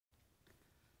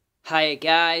Hi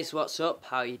guys, what's up?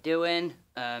 How you doing?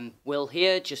 Will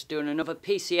here, just doing another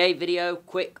PCA video,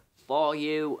 quick for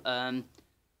you. I've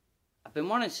been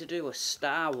wanting to do a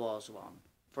Star Wars one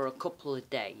for a couple of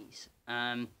days,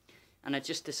 and I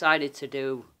just decided to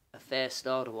do a First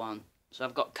Order one. So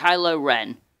I've got Kylo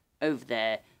Ren over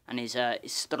there, and he's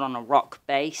stood on a rock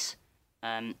base.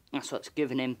 That's what's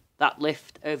given him that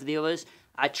lift over the others.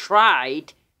 I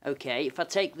tried, okay, if I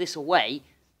take this away,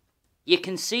 you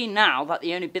can see now that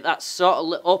the only bit that's sort of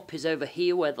lit up is over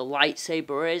here where the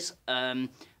lightsaber is.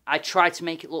 I tried to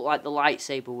make it look like the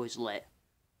lightsaber was lit.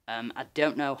 I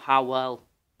don't know how well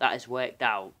that has worked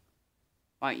out.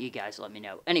 Why don't you guys let me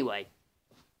know? Anyway,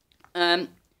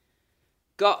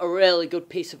 got a really good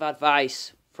piece of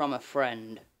advice from a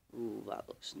friend. Ooh, that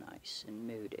looks nice and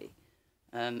moody.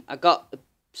 I got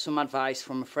some advice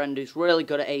from a friend who's really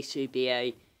good at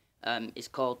ACBA. It's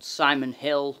called Simon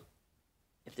Hill.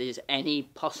 If there's any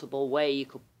possible way you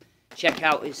could check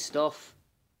out his stuff,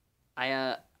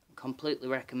 I completely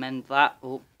recommend that.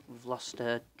 Oh, we've lost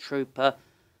a trooper.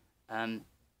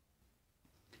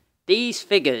 These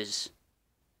figures,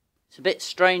 it's a bit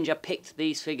strange I picked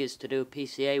these figures to do a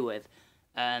PCA with.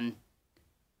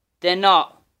 They're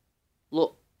not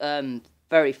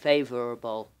very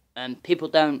favourable. People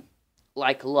don't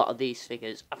like a lot of these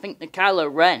figures. I think the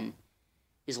Kylo Ren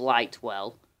is liked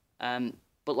well.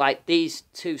 But like these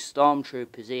two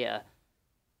stormtroopers here,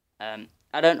 I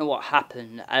don't know what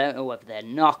happened. I don't know whether they're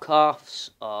knockoffs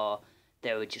or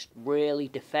they were just really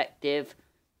defective.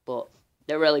 But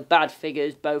they're really bad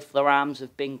figures. Both their arms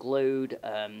have been glued.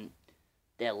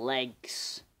 Their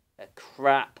legs are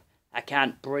crap. I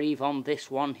can't breathe on this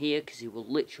one here because he will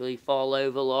literally fall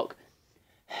over. Look.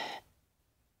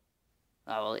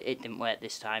 Oh, well, it didn't work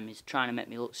this time. He's trying to make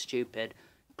me look stupid.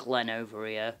 Glenn over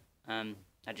here.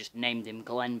 I just named him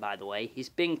Glenn, by the way. He's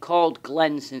been called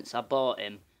Glenn since I bought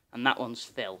him, and that one's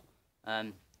Phil.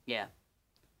 Yeah.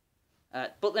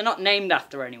 But they're not named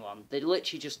after anyone. They're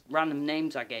literally just random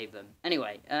names I gave them.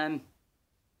 Anyway,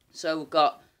 so we've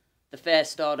got the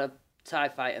First Order TIE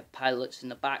Fighter pilots in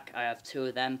the back. I have two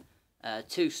of them.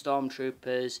 Two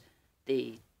Stormtroopers.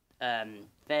 The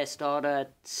First Order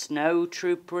Snow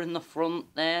Trooper in the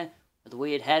front there, with a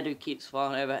weird head who keeps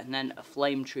falling over, and then a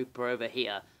Flame Trooper over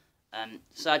here.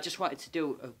 So I just wanted to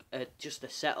do just a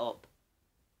setup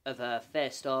of a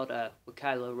First Order with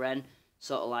Kylo Ren,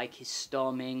 sort of like he's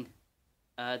storming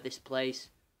this place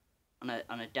on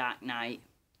a dark night.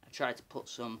 I tried to put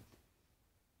some,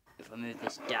 if I move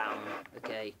this down,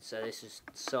 okay, so this is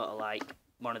sort of like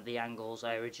one of the angles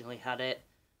I originally had it.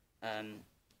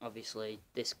 Obviously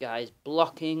this guy's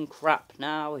blocking crap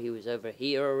now, he was over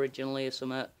here originally or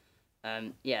something.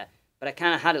 Yeah, but I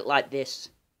kind of had it like this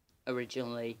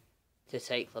originally to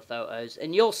take the photos,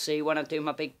 and you'll see when I do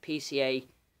my big PCA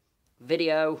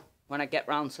video when I get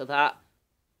round to that,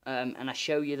 and I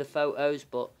show you the photos.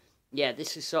 But yeah,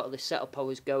 this is sort of the setup I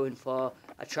was going for.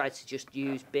 I tried to just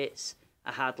use bits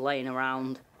I had laying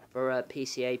around for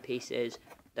PCA pieces.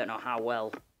 Don't know how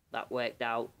well that worked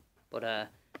out, but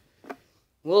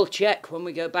we'll check when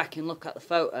we go back and look at the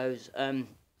photos.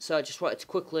 So I just wanted to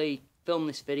quickly film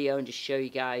this video and just show you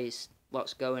guys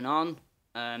what's going on.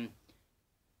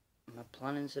 Am I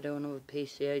planning to do another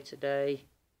PCA today?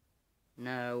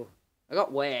 No. I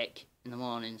got work in the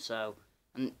morning, so...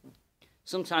 And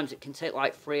sometimes it can take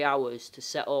like 3 hours to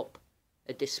set up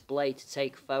a display to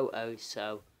take photos,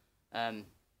 so...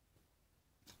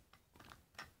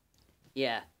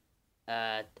 Yeah.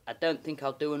 I don't think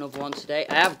I'll do another one today.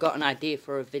 I have got an idea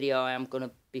for a video I am going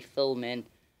to be filming.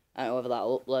 I don't know whether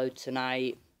that'll upload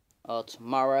tonight or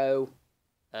tomorrow.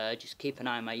 Just keep an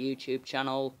eye on my YouTube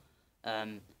channel.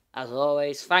 As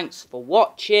always, thanks for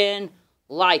watching,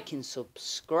 like and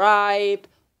subscribe,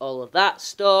 all of that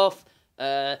stuff.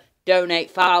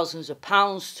 Donate thousands of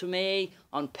pounds to me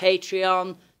on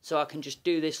Patreon so I can just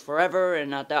do this forever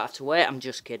and I don't have to wait. I'm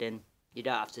just kidding. You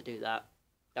don't have to do that.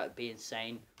 That would be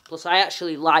insane. Plus, I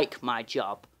actually like my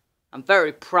job. I'm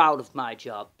very proud of my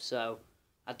job, so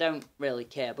I don't really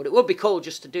care. But it would be cool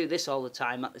just to do this all the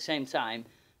time at the same time.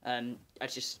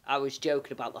 I was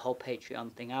joking about the whole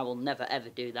Patreon thing. I will never ever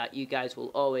do that. You guys will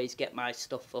always get my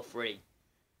stuff for free.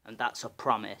 And that's a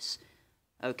promise.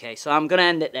 Okay, so I'm going to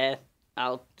end it there.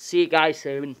 I'll see you guys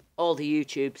soon. All the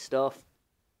YouTube stuff.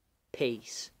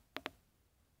 Peace.